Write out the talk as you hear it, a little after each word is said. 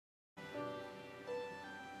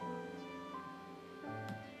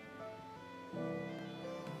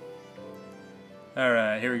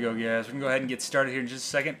Alright, here we go, guys. We're going to go ahead and get started here in just a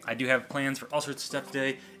second. I do have plans for all sorts of stuff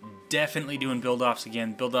today. Definitely doing build-offs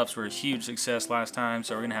again. Build-offs were a huge success last time,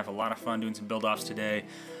 so we're going to have a lot of fun doing some build-offs today.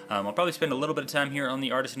 I'll probably spend a little bit of time here on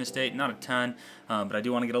the Artisan estate, not a ton, but I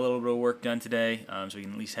do want to get a little bit of work done today, so we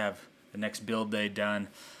can at least have the next build day done.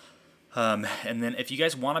 And then if you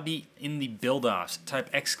guys want to be in the build-offs,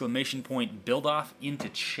 type !build-off into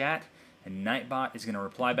chat, and Nightbot is going to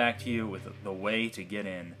reply back to you with the way to get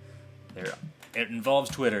in. There. It involves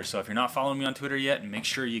Twitter, so if you're not following me on Twitter yet, make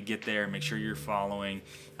sure you get there. Make sure you're following.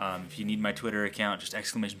 If you need my Twitter account, just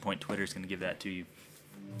 !Twitter is going to give that to you.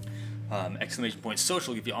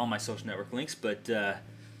 !Social will give you all my social network links, but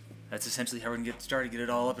that's essentially how we're going to get started, get it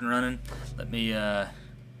all up and running. Let me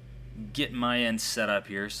get my end set up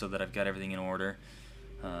here so that I've got everything in order.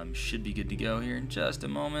 Should be good to go here in just a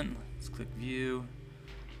moment. Let's click view,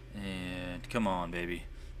 and come on, baby.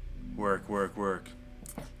 Work, work, work.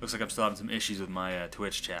 Looks like I'm still having some issues with my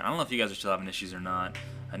Twitch chat. I don't know if you guys are still having issues or not.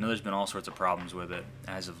 I know there's been all sorts of problems with it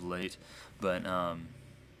as of late, but I'm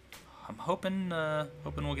hoping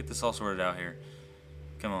we'll get this all sorted out here.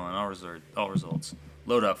 Come on, all results.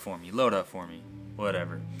 Load up for me. Load up for me.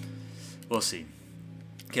 Whatever. We'll see.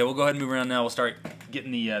 Okay, we'll go ahead and move around now. We'll start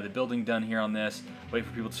getting the building done here on this. Wait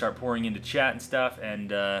for people to start pouring into chat and stuff, and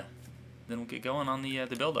then we'll get going on the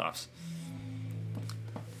build-offs.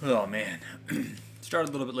 Oh man. Started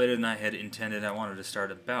a little bit later than I had intended. I wanted to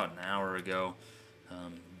start about an hour ago,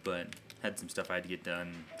 but had some stuff I had to get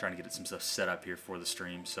done, trying to get some stuff set up here for the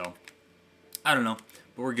stream, so I don't know,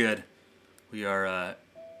 but we're good. We are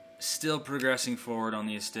still progressing forward on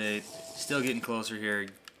the estate, still getting closer here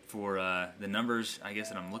for the numbers, I guess,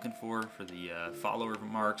 that I'm looking for the follower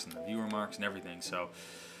marks and the viewer marks and everything, so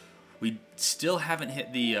we still haven't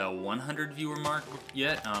hit the 100 viewer mark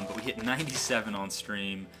yet, but we hit 97 on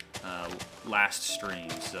stream last stream,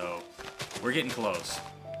 so we're getting close.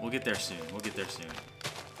 We'll get there soon. We'll get there soon.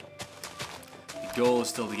 The goal is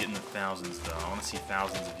still to get in the thousands, though. I want to see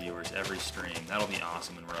thousands of viewers every stream. That'll be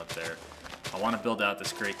awesome when we're up there. I want to build out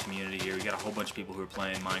this great community here. We got a whole bunch of people who are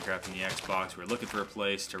playing Minecraft on the Xbox. We're looking for a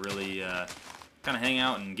place to really kind of hang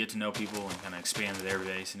out and get to know people and kind of expand their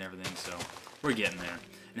base and everything, so we're getting there.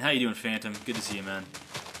 And how you doing, Phantom? Good to see you, man.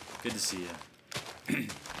 Good to see you.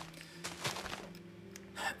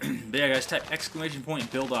 But yeah, guys, type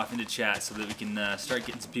 !build-off into chat so that we can start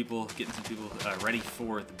getting some people ready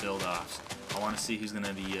for the build-offs. I want to see who's going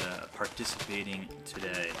to be participating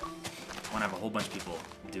today. I want to have a whole bunch of people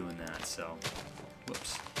doing that. So,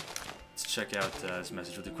 whoops. Let's check out this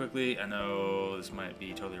message really quickly. I know this might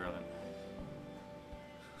be totally irrelevant.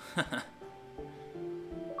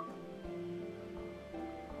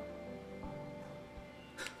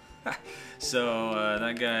 So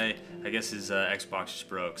that guy, I guess his Xbox just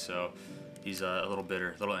broke, so he's a little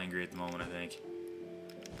bitter, a little angry at the moment, I think.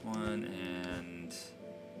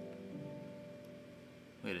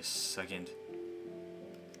 Wait a second.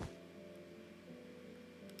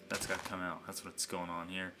 That's got to come out. That's what's going on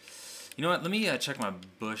here. You know what? Let me check my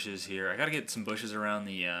bushes here. I got to get some bushes around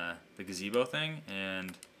the gazebo thing,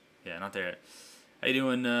 and yeah, not there yet. How you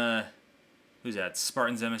doing? Who's that?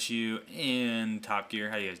 Spartans MSU and Top Gear.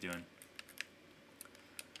 How you guys doing?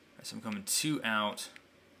 So I'm coming 2 out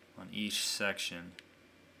on each section.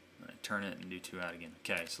 I turn it and do 2 out again.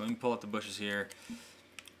 Okay, so let me pull out the bushes here.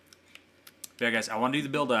 But yeah, guys, I want to do the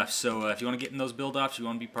build-offs. So if you want to get in those build-offs, you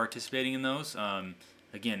want to be participating in those.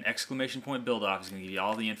 Again, !build-off is going to give you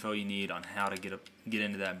all the info you need on how to get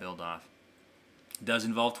into that build-off. It does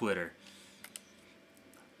involve Twitter.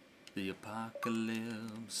 The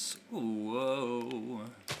apocalypse. Whoa.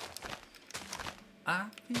 I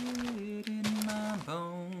feel it in my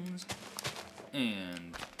bones.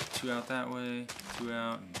 And 2 out that way, 2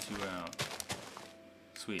 out, and 2 out.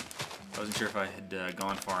 Sweet. I wasn't sure if I had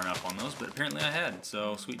gone far enough on those, but apparently I had,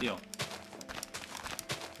 so sweet deal.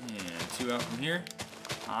 And 2 out from here.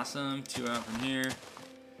 Awesome. 2 out from here.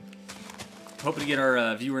 Hoping to get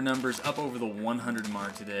our viewer numbers up over the 100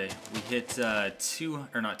 mark today. We hit not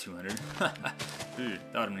 200. Dude,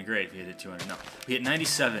 that would have been great if we hit 200. No, we hit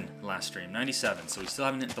 97 last stream. 97. So we still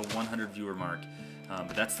haven't hit the 100 viewer mark,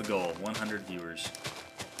 but that's the goal. 100 viewers.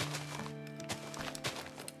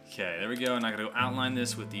 Okay, there we go. And I'm gonna go outline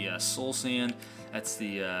this with the soul sand. That's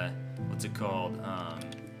the what's it called?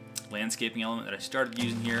 Landscaping element that I started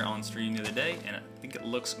using here on stream the other day, and I think it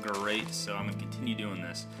looks great. So I'm gonna continue doing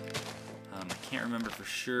this. I can't remember for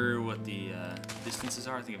sure what the distances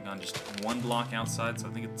are. I think I've gone just 1 block outside, so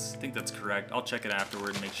I think that's correct. I'll check it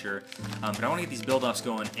afterward and make sure. But I want to get these build-offs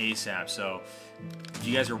going ASAP. So if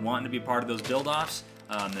you guys are wanting to be part of those build-offs,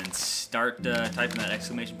 then start typing that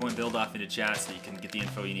exclamation point Buildoff into chat so you can get the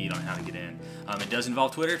info you need on how to get in. It does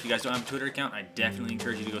involve Twitter. If you guys don't have a Twitter account, I definitely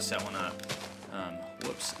encourage you to go set one up.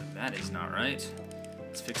 Whoops, that is not right.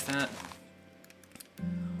 Let's fix that.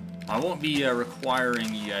 I won't be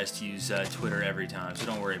requiring you guys to use Twitter every time, so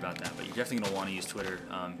don't worry about that. But you're definitely going to want to use Twitter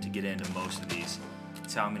to get into most of these.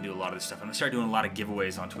 That's how I'm going to do a lot of this stuff. I'm going to start doing a lot of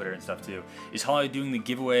giveaways on Twitter and stuff too. Is Holly doing the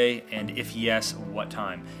giveaway, and if yes, what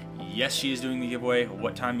time? Yes, she is doing the giveaway.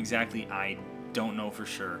 What time exactly, I don't know for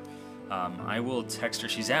sure. I will text her.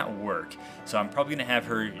 She's at work, so I'm probably going to have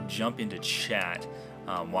her jump into chat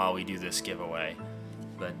while we do this giveaway.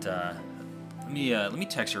 But let me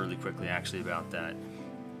text her really quickly actually about that,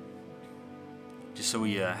 just so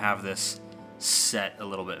we have this set a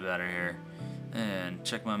little bit better here. And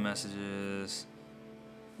check my messages.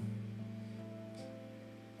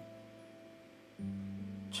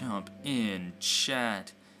 Jump in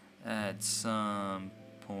chat at some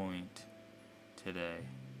point today.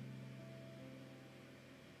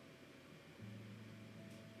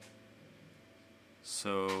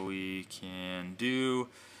 So we can do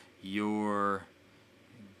your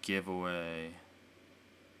giveaway.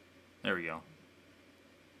 There we go.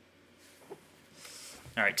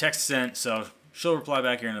 Alright, text sent, so she'll reply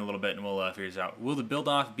back here in a little bit and we'll figure this out. Will the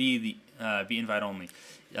build-off be invite only?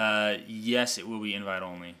 Yes, it will be invite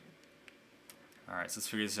only. Alright, so let's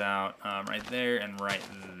figure this out. Right there and right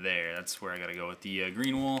there. That's where I gotta go with the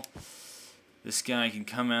green wool. This guy can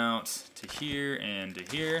come out to here and to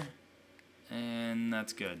here. And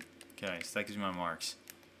that's good. Okay, so that gives me my marks.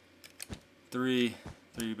 3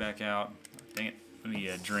 back out. Dang it. Let me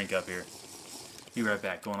drink up here. Be right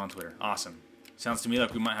back. Going on Twitter. Awesome. Sounds to me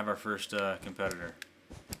like we might have our first competitor.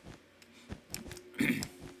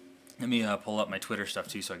 Let me pull up my Twitter stuff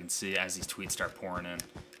too so I can see as these tweets start pouring in.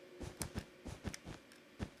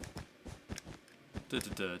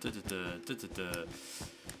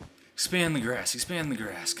 Expand the grass, expand the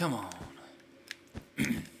grass, come on.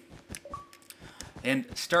 And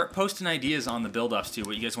start posting ideas on the Buildoffs too,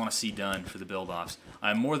 what you guys want to see done for the Buildoffs.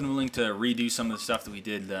 I'm more than willing to redo some of the stuff that we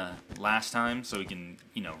did last time, so we can,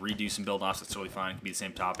 you know, redo some Buildoffs. That's totally fine. It can be the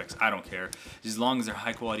same topics. I don't care. As long as they're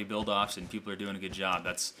high quality Buildoffs and people are doing a good job,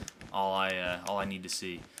 that's all I need to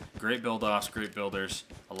see. Great Buildoffs, great builders,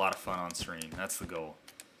 a lot of fun on stream. That's the goal.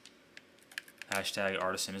 Hashtag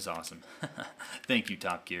Artisan is awesome. Thank you,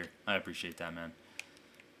 Top Gear. I appreciate that, man.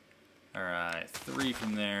 Alright, 3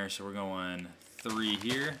 from there, so we're going 3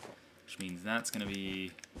 here, which means that's going to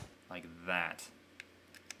be like that.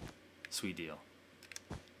 Sweet deal.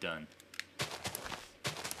 Done.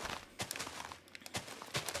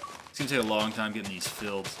 It's going to take a long time getting these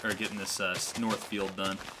fields, or getting this north field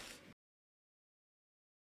done.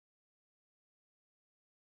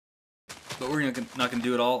 But we're not going to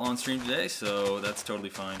do it all on stream today, so that's totally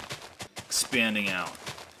fine. Expanding out.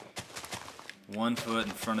 1 foot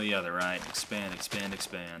in front of the other, right? Expand, expand,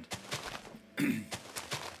 expand.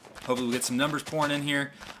 Hopefully we'll get some numbers pouring in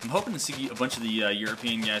here. I'm hoping to see a bunch of the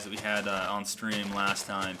European guys that we had on stream last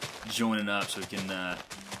time joining up so we can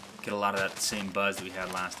get a lot of that same buzz that we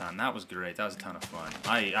had last time. That was great. That was a ton of fun.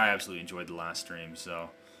 I absolutely enjoyed the last stream, so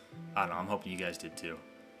I don't know. I'm hoping you guys did too.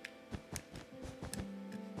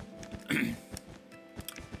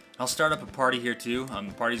 I'll start up a party here too.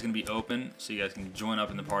 The party's going to be open, so you guys can join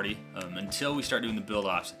up in the party until we start doing the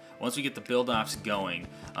build-offs. Once we get the build-offs going,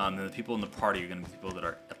 then the people in the party are going to be people that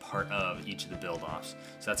are a part of each of the build-offs.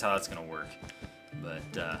 So that's how that's going to work. But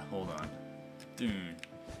hold on.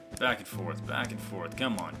 Back and forth, back and forth.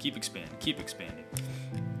 Come on, keep expanding, keep expanding.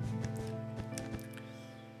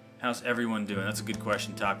 How's everyone doing? That's a good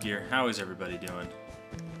question, Top Gear. How is everybody doing?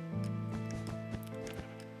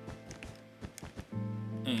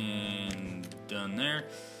 And done there.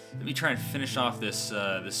 Let me try and finish off this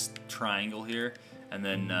this triangle here, and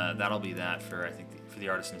then that'll be that for, I think, for the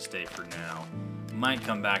Artisan Estate for now. Might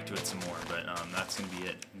come back to it some more, but that's gonna be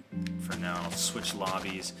it for now. I'll switch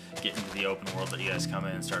lobbies, get into the open world, let you guys come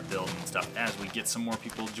in and start building and stuff. As we get some more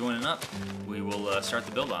people joining up, we will start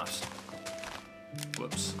the build-offs.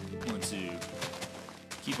 Whoops. 1, 2.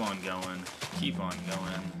 Keep on going. Keep on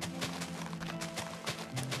going.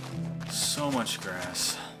 So much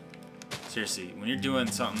grass. Seriously, when you're doing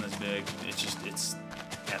something this big, it's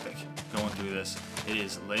epic going through this. It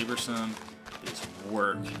is laborsome, it is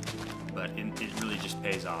work, but it really just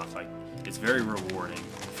pays off. Like, it's very rewarding,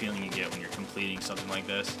 the feeling you get when you're completing something like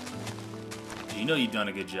this. You know you've done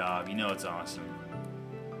a good job, you know it's awesome.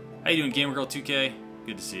 How you doing, Gamer Girl 2K?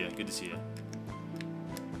 Good to see you, good to see you.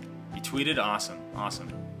 You tweeted? Awesome, awesome.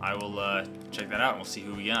 I will check that out and we'll see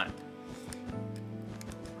who we got.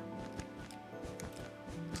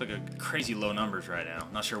 like a crazy low numbers right now.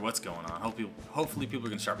 Not sure what's going on. Hopefully people are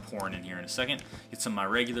going to start pouring in here in a second. Get some of my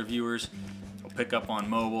regular viewers. We'll pick up on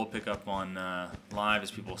mobile, pick up on live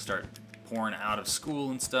as people start pouring out of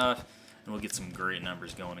school and stuff. And we'll get some great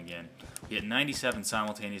numbers going again. We had 97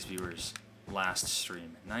 simultaneous viewers last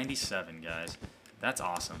stream. 97, guys. That's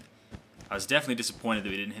awesome. I was definitely disappointed that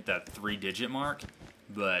we didn't hit that 3-digit mark,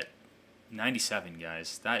 but 97,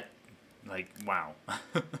 guys. That, like, wow.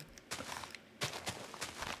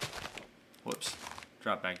 Whoops.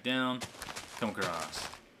 Drop back down. Come across.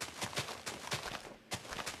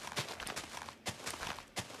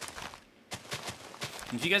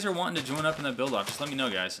 And if you guys are wanting to join up in that build-off, just let me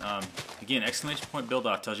know, guys. Again, !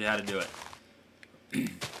 Build-off tells you how to do it.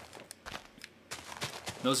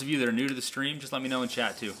 Those of you that are new to the stream, just let me know in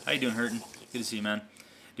chat too. How you doing, Hurtin? Good to see you, man.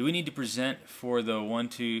 Do we need to present for the 1,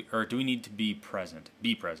 2, or do we need to be present?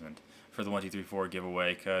 Be present for the 1, 2, 3, 4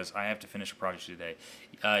 giveaway because I have to finish a project today.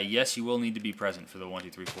 Yes, you will need to be present for the 1,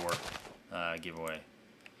 2, 3, 4 giveaway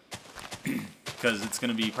because it's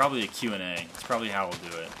going to be probably a Q&A. It's probably how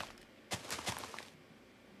we'll do it.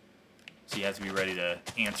 So you have to be ready to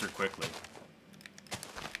answer quickly.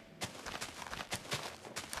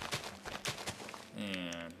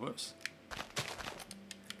 And whoops.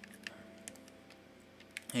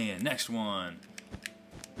 And next one.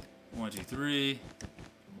 1, 2, 3.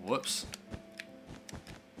 Whoops.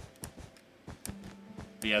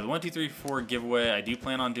 But yeah, the 1, 2, 3, 4 giveaway I do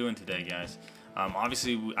plan on doing today, guys.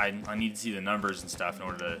 Obviously, I need to see the numbers and stuff in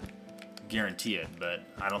order to guarantee it, but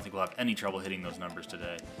I don't think we'll have any trouble hitting those numbers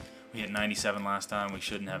today. We hit 97 last time. We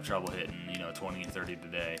shouldn't have trouble hitting, 20 or 30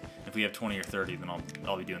 today. If we have 20 or 30, then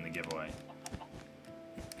I'll be doing the giveaway.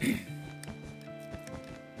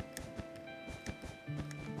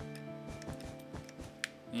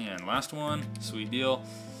 And last one, sweet deal.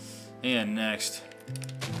 And next.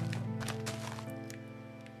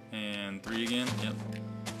 And 3 again, yep.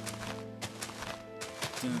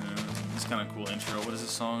 It's kind of cool intro. What is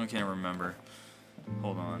this song? I can't remember.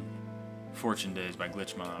 Hold on. Fortune Days by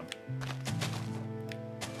Glitch Mob.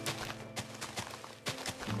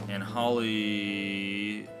 And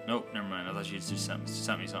Holly... Nope, never mind. I thought you just sent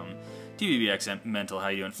me something. TVBX Mental, how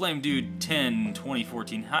you doing? Flame Dude 10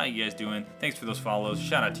 2014, how you guys doing? Thanks for those follows.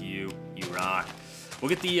 Shout out to you. You rock. We'll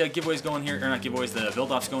get the giveaways going here, or not giveaways, the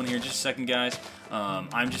build-offs going here in just a second, guys.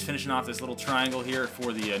 I'm just finishing off this little triangle here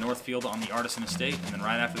for the North Field on the Artisan Estate, and then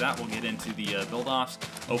right after that, we'll get into the build-offs,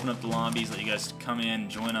 open up the lobbies, let you guys come in,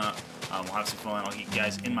 join up. We'll have some fun. I'll get you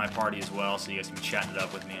guys in my party as well, so you guys can be chatting it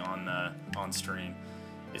up with me on stream.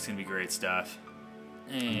 It's gonna be great stuff.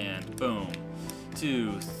 And boom,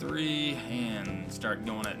 2, 3, and start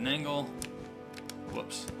going at an angle.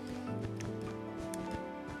 Whoops.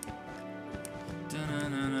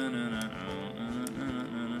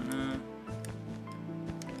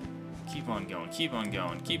 Keep on going, keep on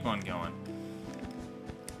going, keep on going.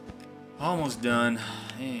 Almost done,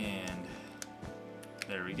 and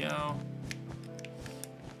there we go.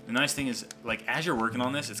 The nice thing is, like, as you're working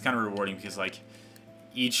on this, it's kind of rewarding because, like,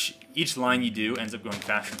 each line you do ends up going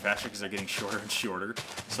faster and faster because they're getting shorter and shorter.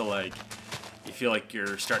 So, like, you feel like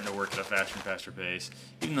you're starting to work at a faster and faster pace,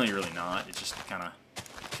 even though you're really not. It just kind of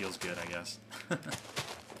feels good, I guess.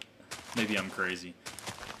 Maybe I'm crazy.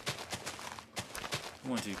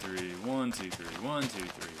 1, 2, 3, 1, 2, 3, 1, 2,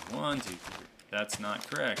 3, 1, 2, 3. That's not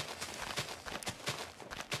correct.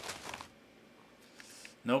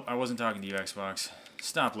 Nope, I wasn't talking to you, Xbox.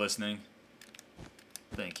 Stop listening.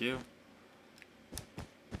 Thank you.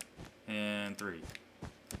 And 3.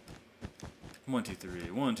 1, 2,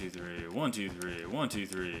 3, 1, 2, 3, 1, 2, 3, 1, 2,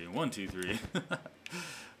 3, 1, 2, 3.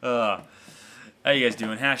 How you guys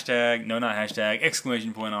doing? Hashtag, no, not hashtag,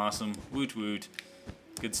 exclamation point awesome. Woot woot.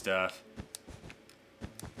 Good stuff.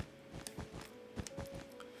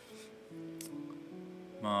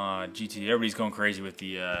 GT, everybody's going crazy with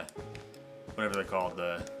the, whatever they're called,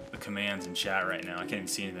 the commands in chat right now. I can't even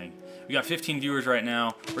see anything. We got 15 viewers right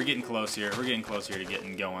now. We're getting close here. We're getting close here to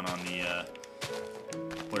getting going on the,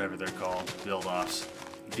 whatever they're called, build-offs.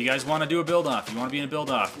 If you guys want to do a build-off, if you want to be in a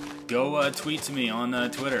build-off, go tweet to me on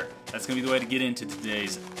Twitter. That's going to be the way to get into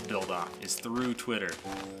today's build-off, is through Twitter.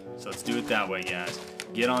 So let's do it that way, guys.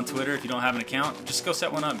 Get on Twitter. If you don't have an account, just go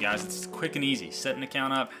set one up, guys. It's quick and easy. Set an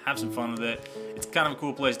account up, have some fun with it. It's kind of a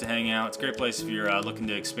cool place to hang out. It's a great place if you're looking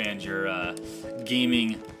to expand your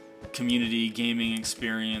gaming community, gaming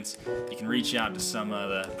experience. You can reach out to some of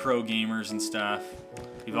the pro gamers and stuff.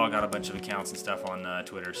 We've all got a bunch of accounts and stuff on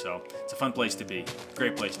Twitter, so it's a fun place to be.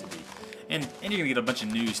 Great place to be. And you're going to get a bunch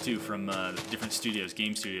of news, too, from different studios,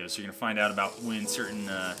 game studios. So you're going to find out about when certain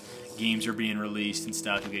games are being released and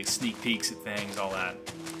stuff. You'll get sneak peeks at things, all that.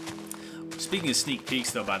 speaking of sneak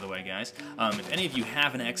peeks, though, by the way, guys, if any of you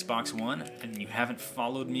have an Xbox One and you haven't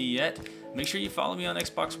followed me yet, make sure you follow me on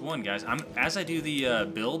Xbox One, guys. As I do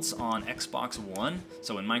the builds on Xbox One,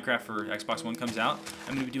 so when Minecraft for Xbox One comes out,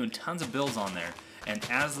 I'm going to be doing tons of builds on there. And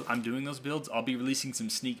as I'm doing those builds, I'll be releasing some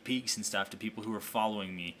sneak peeks and stuff to people who are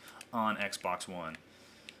following me on Xbox One.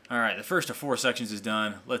 Alright, the first of 4 sections is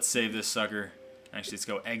done. Let's save this sucker. Actually, let's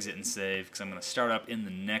go exit and save, because I'm going to start up in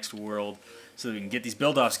the next world so that we can get these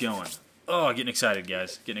build-offs going. Oh, getting excited,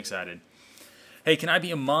 guys. Getting excited. Hey, can I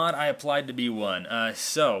be a mod? I applied to be one.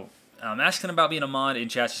 Asking about being a mod in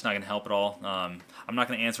chat's just not going to help at all. I'm not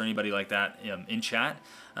going to answer anybody like that in chat.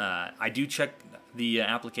 I do check the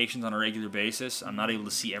applications on a regular basis. I'm not able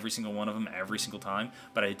to see every single one of them every single time,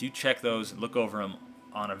 but I do check those, look over them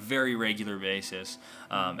on a very regular basis,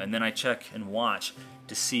 and then I check and watch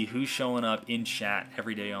to see who's showing up in chat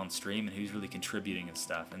every day on stream and who's really contributing and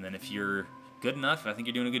stuff. And then if you're good enough, if I think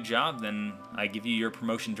you're doing a good job, then I give you your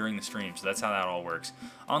promotion during the stream. So that's how that all works.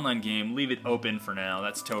 Online game, leave it open for now.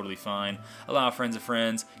 That's totally fine. Allow friends of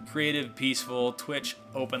friends. Creative, peaceful, Twitch,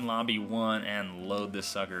 open lobby 1, and load this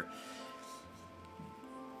sucker.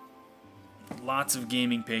 Lots of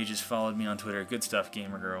gaming pages followed me on Twitter. Good stuff,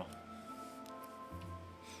 gamer girl.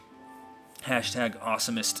 Hashtag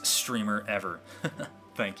awesomest streamer ever.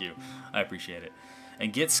 Thank you. I appreciate it.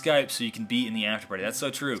 And get Skype so you can be in the after party. That's so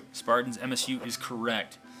true. Spartans MSU is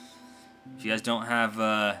correct. If you guys don't have,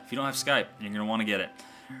 if you don't have Skype, you're gonna want to get it.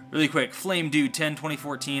 Really quick, Flame Dude 10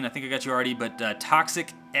 2014. I think I got you already, but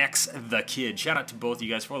Toxic X the Kid. Shout out to both of you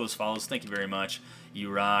guys for those follows. Thank you very much. You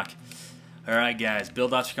rock. All right, guys.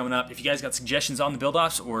 Build-offs are coming up. If you guys got suggestions on the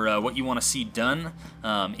build-offs or what you want to see done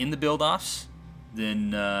in the build-offs, then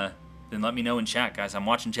let me know in chat, guys. I'm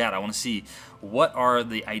watching chat. I want to see what are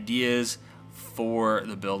the ideas for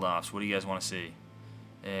the build-offs. What do you guys want to see?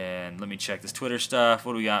 And let me check this Twitter stuff.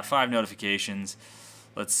 What do we got? 5 notifications.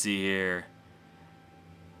 Let's see here.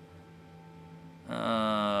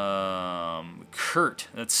 Kurt.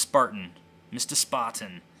 That's Spartan. Mr.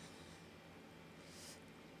 Spartan.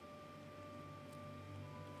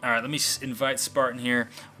 Alright, let me invite Spartan here.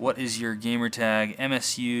 What is your gamer tag?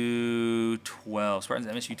 MSU 12.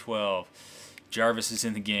 Spartan's MSU 12. Jarvis is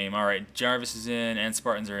in the game. Alright, Jarvis is in and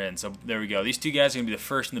Spartans are in. So there we go. These two guys are going to be the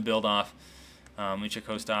first in the build-off. Let me check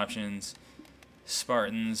host options.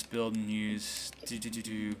 Spartans, build and use.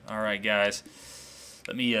 Alright, guys.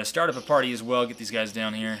 Let me start up a party as well. Get these guys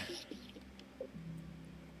down here.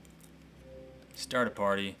 Start a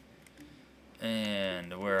party.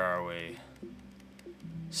 And where are we?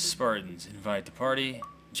 Spartans, invite to party.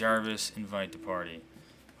 Jarvis, invite to party.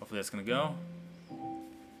 Hopefully that's gonna go.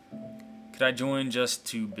 Could I join just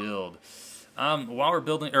to build? While we're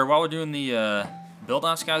building, or while we're doing the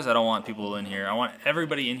build-offs, guys, I don't want people in here. I want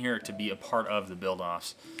everybody in here to be a part of the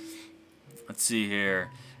build-offs. Let's see here.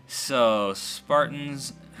 So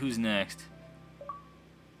Spartans, who's next?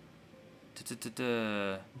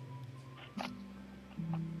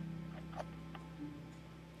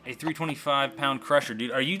 A 325-pound crusher, dude.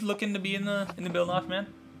 Are you looking to be in the build-off, man?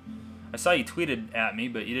 I saw you tweeted at me,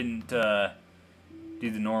 but you didn't do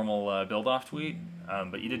the normal build-off tweet.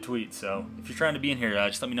 But you did tweet, so if you're trying to be in here,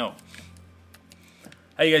 just let me know.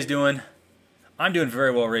 How you guys doing? I'm doing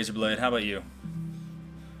very well, Razorblade. How about you?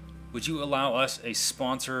 Would you allow us a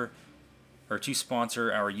sponsor, or to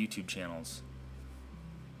sponsor our YouTube channels?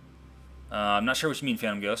 I'm not sure what you mean,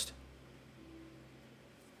 Phantom Ghost.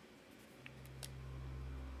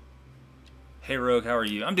 Hey Rogue, how are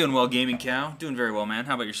you? I'm doing well, Gaming Cow. Doing very well, man.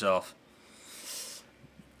 How about yourself?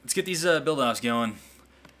 Let's get these build-offs going.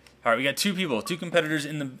 All right, we got 2 people, 2 competitors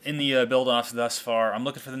in the build-offs thus far. I'm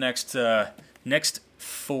looking for the next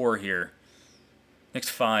 4 here. Next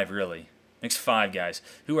 5, really. Next 5 guys.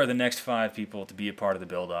 Who are the next 5 people to be a part of the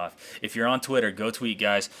build-off? If you're on Twitter, go tweet,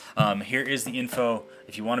 guys. Here is the info.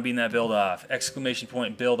 If you want to be in that build-off, !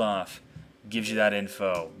 build-off gives you that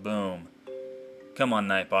info. Boom. Come on,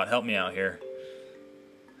 Nightbot, help me out here.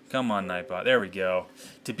 Come on, Nightbot. There we go.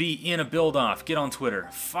 To be in a build-off, get on Twitter.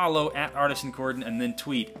 Follow @ArtisanCorden and then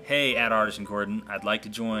tweet, hey, @ArtisanCorden, I'd like to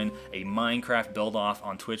join a Minecraft build-off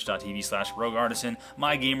on twitch.tv/RogueArtisan.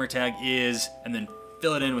 My gamer tag is, and then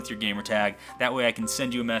fill it in with your gamer tag. That way I can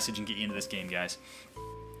send you a message and get you into this game, guys.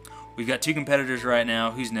 We've got 2 competitors right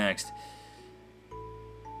now. Who's next?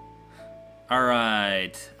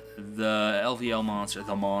 Alright. The LVL monster,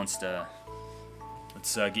 the monster.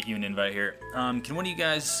 Let's get you an invite here. Can one of you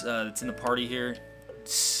guys that's in the party here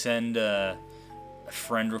send a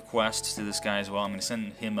friend request to this guy as well? I'm going to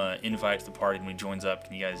send him an invite to the party when he joins up.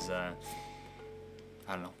 Can you guys, I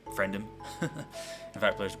don't know, friend him?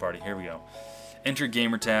 Invite players to party. Here we go. Enter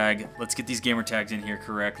gamer tag. Let's get these gamer tags in here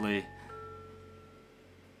correctly.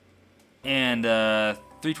 and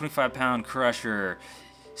 325-pound Crusher.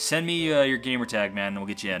 Send me your gamer tag, man, and we'll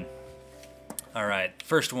get you in. All right,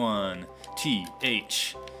 first one,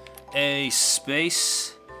 THA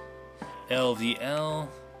space LVL.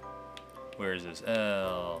 Where is this?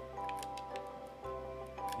 LVLONSTER,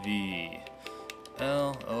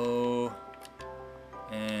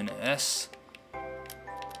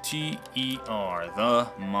 the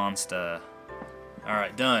monster. All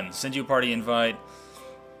right, done. Send you a party invite.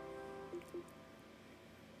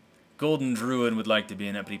 Golden Druid would like to be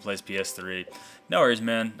in it, but he plays PS3. No worries,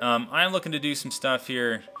 man. I am looking to do some stuff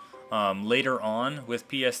here later on with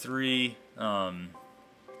PS3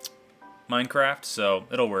 Minecraft, so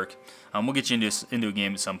it'll work. We'll get you into a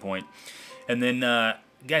game at some point. And then,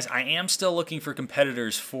 guys, I am still looking for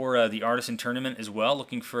competitors for the Artisan tournament as well.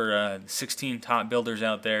 Looking for 16 top builders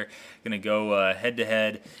out there. Gonna go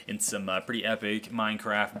head-to-head in some pretty epic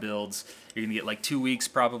Minecraft builds. You're gonna get like 2 weeks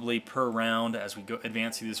probably per round as we go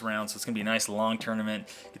advance through this round. So it's gonna be a nice long tournament.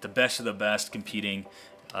 Get the best of the best competing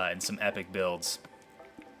in some epic builds.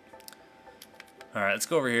 All right, let's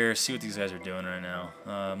go over here, see what these guys are doing right now.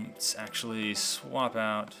 Let's actually swap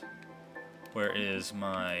out. Where is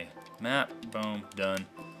my map? Boom, done.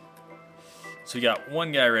 So we got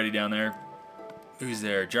one guy ready down there. Who's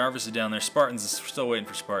there? Jarvis is down there. Spartans is still waiting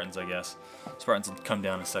for Spartans, I guess. Spartans will come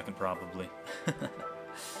down in a second, probably.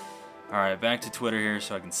 All right, back to Twitter here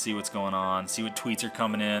so I can see what's going on, see what tweets are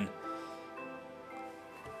coming in.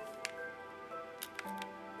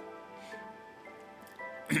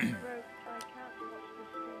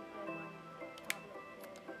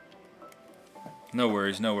 No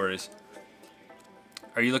worries, no worries.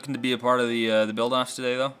 Are you looking to be a part of the Buildoffs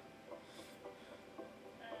today, though?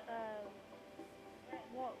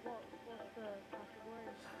 What's the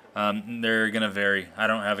category? They're gonna vary. I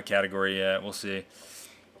don't have a category yet. We'll see.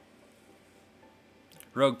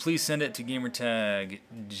 Rogue, please send it to gamertag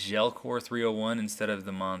Gelcore301 instead of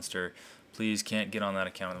the monster. Please can't get on that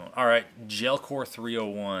account at the moment. All right,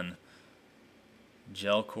 Gelcore301.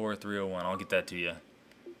 Gelcore301. I'll get that to you.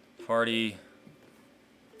 Party.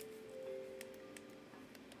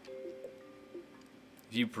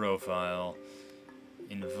 View profile.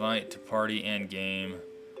 Invite to party and game.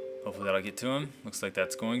 Hopefully that'll get to him. Looks like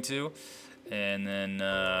that's going to. And then,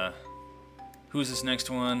 who's this next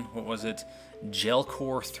one? What was it?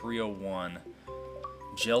 Gelcore301.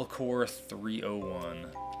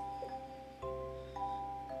 Gelcore301.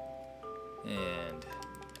 And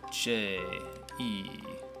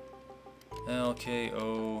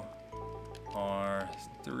JELKOR301.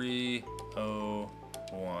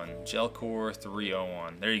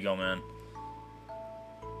 Gelcore301. There you go, man.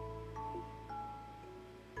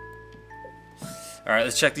 Alright,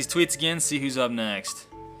 let's check these tweets again, see who's up next.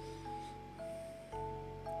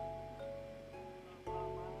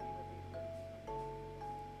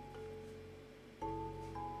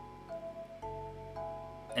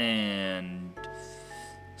 And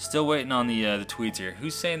still waiting on the tweets here.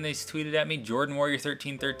 Who's saying they tweeted at me? Jordan Warrior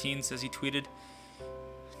 1313 says he tweeted.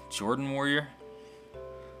 Jordan Warrior?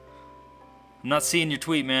 I'm not seeing your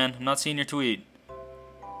tweet, man. I'm not seeing your tweet.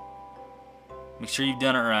 Make sure you've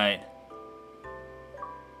done it right.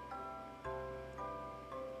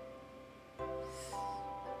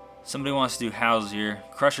 Somebody wants to do houses here.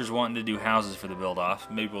 Crusher's wanting to do houses for the build-off.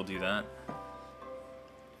 Maybe we'll do that.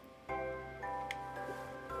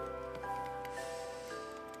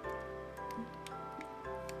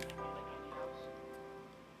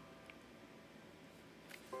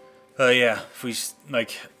 Yeah, if we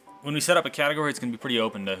when we set up a category, it's gonna be pretty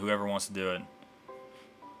open to whoever wants to do it,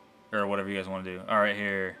 or whatever you guys want to do. All right,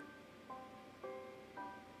 here.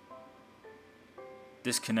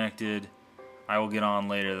 Disconnected. I will get on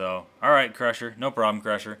later though. All right, Crusher, no problem,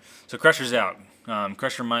 Crusher. So Crusher's out.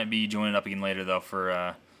 Crusher might be joining up again later though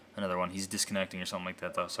for another one. He's disconnecting or something like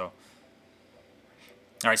that though. So, all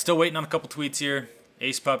right, still waiting on a couple tweets here.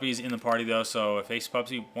 Ace Puppy's in the party though, so if Ace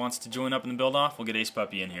Puppy wants to join up in the build-off, we'll get Ace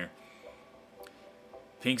Puppy in here.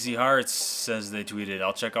 Pinksy Hearts says they tweeted.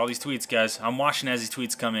 I'll check all these tweets, guys. I'm watching as these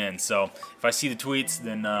tweets come in, so if I see the tweets,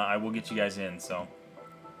 then I will get you guys in. So,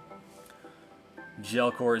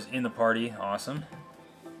 Gelcore is in the party. Awesome.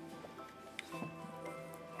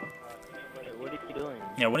 What are you doing?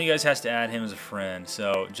 Yeah, one of you guys has to add him as a friend.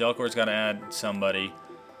 So Gelcore's got to add somebody.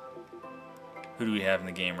 Who do we have in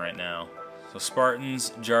the game right now? So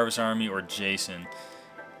Spartans, Jarvis Army, or Jason.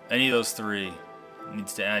 Any of those three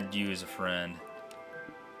needs to add you as a friend.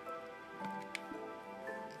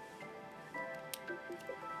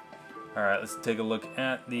 Alright, let's take a look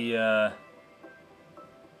at the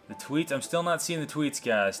tweets. I'm still not seeing the tweets,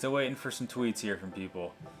 guys. Still waiting for some tweets here from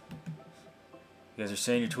people. You guys are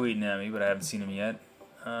saying you're tweeting at me, but I haven't seen them yet.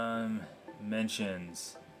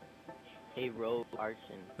 Mentions. Hey, Rogue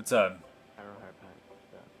Artisan. What's up? I don't know how to pronounce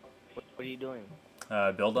stuff. What are you doing?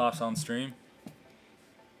 Buildoffs on stream. Is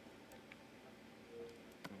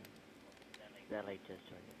that like just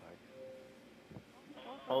joined the party?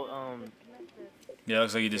 Oh, Yeah,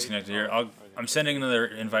 looks like you disconnected here. I'm sending another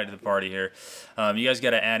invite to the party here. You guys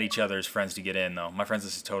got to add each other as friends to get in, though. My friends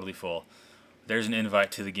list is totally full. There's an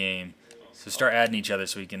invite to the game. So start adding each other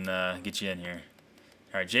so we can get you in here.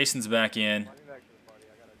 All right, Jason's back in.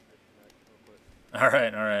 All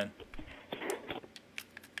right.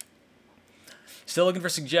 Still looking for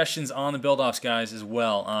suggestions on the build-offs, guys, as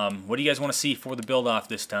well. What do you guys want to see for the build-off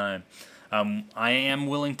this time? I am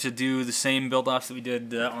willing to do the same build-offs that we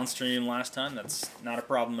did on stream last time. That's not a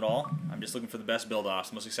problem at all. I'm just looking for the best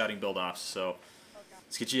build-offs, most exciting build-offs. So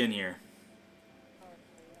let's get you in here.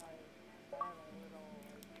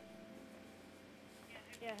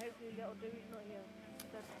 yeah, hopefully little Dewey's not here.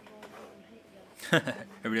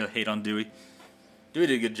 Everybody will hate on Dewey. Dewey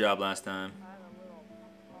did a good job last time.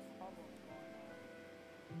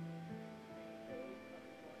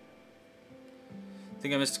 I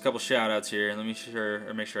think I missed a couple shout-outs here. Let me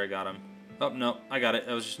make sure I got them. Oh, no, I got it.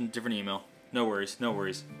 That was just a different email. No worries, no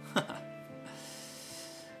worries.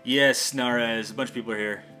 Yes, Narez. A bunch of people are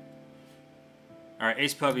here. All right,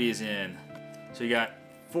 Ace Puppy is in. So you got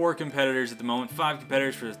 4 competitors at the moment. 5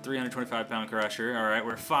 competitors for the 325-pound crusher. All right,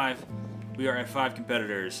 we're at 5. We are at 5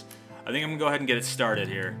 competitors. I think I'm going to go ahead and get it started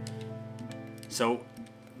here. So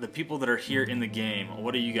the people that are here in the game,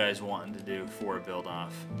 what are you guys wanting to do for a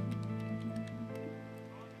build-off?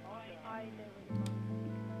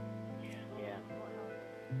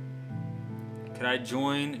 Could I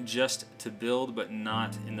join just to build, but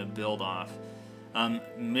not in the build-off?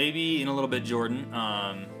 Maybe in a little bit, Jordan.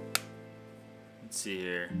 Let's see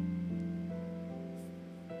here.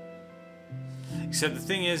 Except the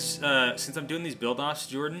thing is, since I'm doing these build-offs,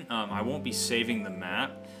 Jordan, I won't be saving the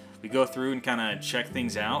map. We go through and kind of check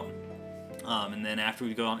things out, and then after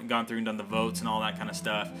we've gone through and done the votes and all that kind of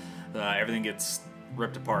stuff, everything gets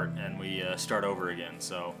ripped apart and we start over again.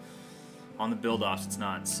 So on the build-offs, it's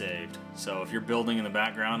not saved. So if you're building in the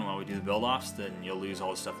background while we do the build-offs, then you'll lose all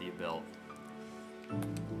the stuff that you built.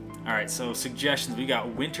 Alright, so suggestions. We got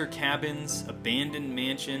winter cabins, abandoned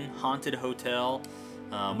mansion, haunted hotel.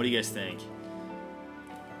 What do you guys think?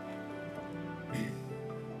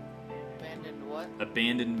 Abandoned what?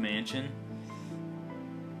 Abandoned mansion.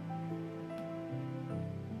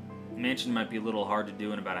 Mansion might be a little hard to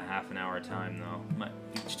do in about a half an hour time, though. Might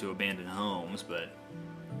reach to abandoned homes, but...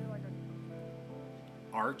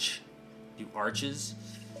 Arch. Do arches.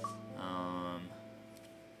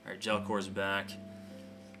 Alright, Gelcor's back.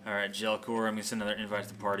 Alright, Gelcor, I'm going to send another invite to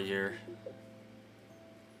the party here.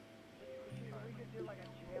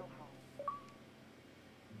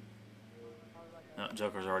 No,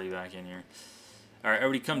 Gelcor's already back in here. Alright,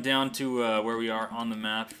 everybody come down to where we are on the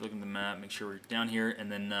map. If you look at the map, make sure we're down here,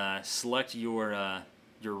 and then select your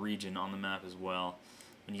region on the map as well.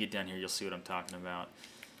 When you get down here, you'll see what I'm talking about.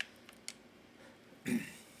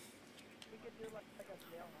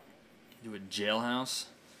 Do a jailhouse,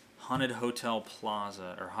 haunted hotel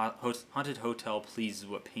plaza, or haunted hotel please is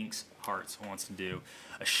what Pink's Hearts wants to do.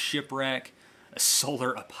 A shipwreck, a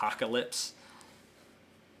solar apocalypse.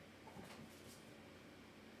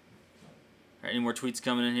 All right, any more tweets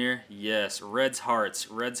coming in here? Yes, Red's Hearts.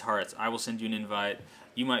 I will send you an invite.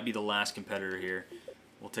 You might be the last competitor here.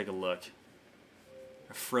 We'll take a look.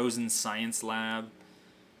 A frozen science lab.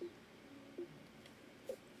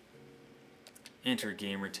 Enter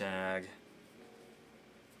gamer tag.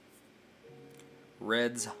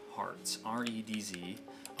 Red's Hearts. R-E-D-Z.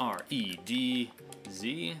 R-E-D-Z.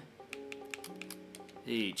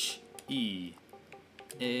 H-E-A-R-T-S.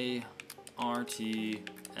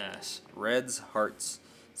 Red's Hearts.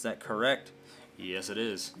 Is that correct? Yes, it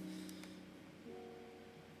is.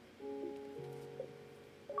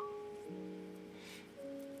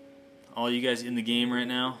 All you guys in the game right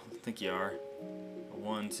now? I think you are.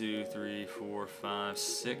 1, 2, 3, 4, 5,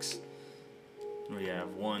 6. We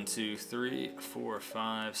have 1, 2, 3, 4,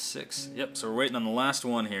 5, 6. Yep, so we're waiting on the last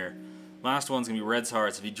one here. Last one's going to be Red's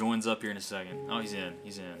Hearts if he joins up here in a second. Oh, he's in.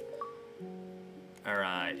 He's in.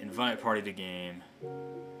 Alright, invite party to game.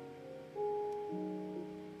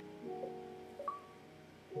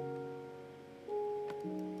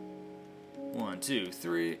 One, 2,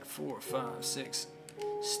 3, 4, 5, 6.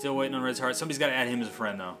 Still waiting on Red's Hearts. Somebody's got to add him as a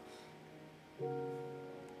friend, though.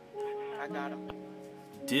 I got him.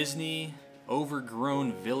 Disney,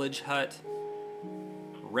 overgrown village hut,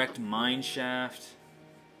 wrecked mine shaft.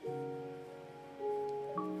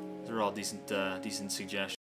 Is they're all decent decent suggestions.